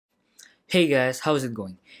Hey guys, how's it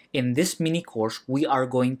going? In this mini course, we are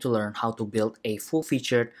going to learn how to build a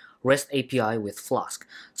full-featured REST API with Flask.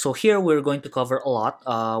 So here we're going to cover a lot.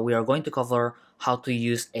 We are going to cover how to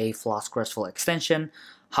use a Flask Restful extension,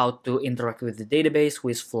 how to interact with the database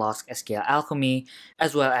with Flask SQLAlchemy,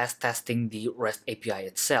 as well as testing the REST API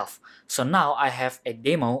itself. So now I have a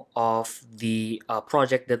demo of the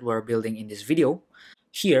project that we're building in this video.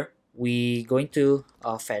 Here, we going to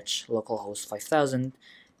fetch localhost 5000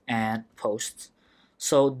 and posts.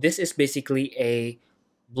 So this is basically a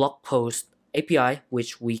blog post API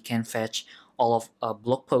which we can fetch all of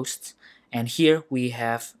blog posts, and here we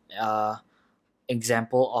have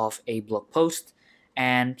example of a blog post,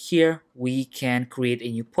 and here we can create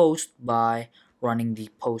a new post by running the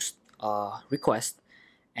post request,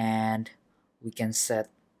 and we can set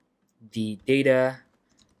the data.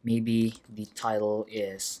 Maybe the title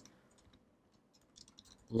is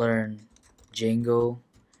Learn Django,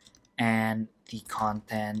 and the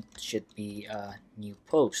content should be a new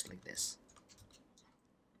post like this.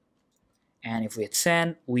 And if we hit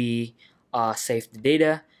send, we save the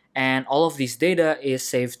data, and all of this data is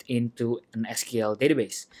saved into an SQL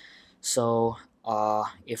database. So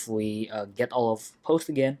if we get all of posts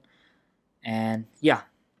again, and yeah,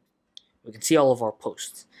 we can see all of our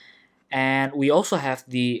posts. And we also have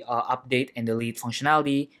the update and delete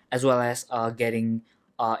functionality, as well as getting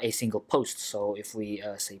a single post. So if we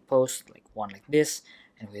say post like one like this,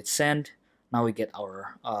 and we hit send, now we get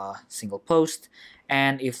our single post.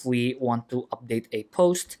 And if we want to update a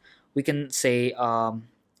post, we can say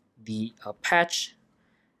the patch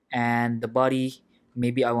and the body.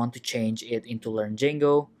 Maybe I want to change it into Learn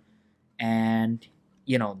Django, and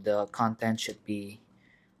the content should be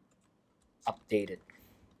updated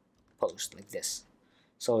post like this.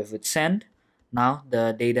 So if we send, now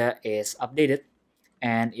the data is updated,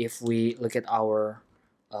 and if we look at our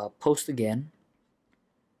post again,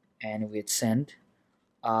 and we hit send,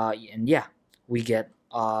 and yeah, we get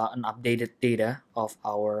an updated data of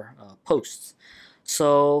our posts.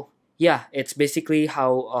 So yeah, it's basically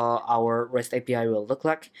how our REST API will look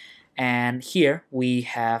like. And here we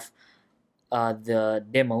have the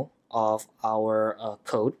demo of our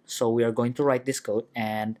code. So we are going to write this code,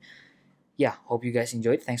 and yeah, hope you guys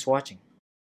enjoyed. Thanks for watching.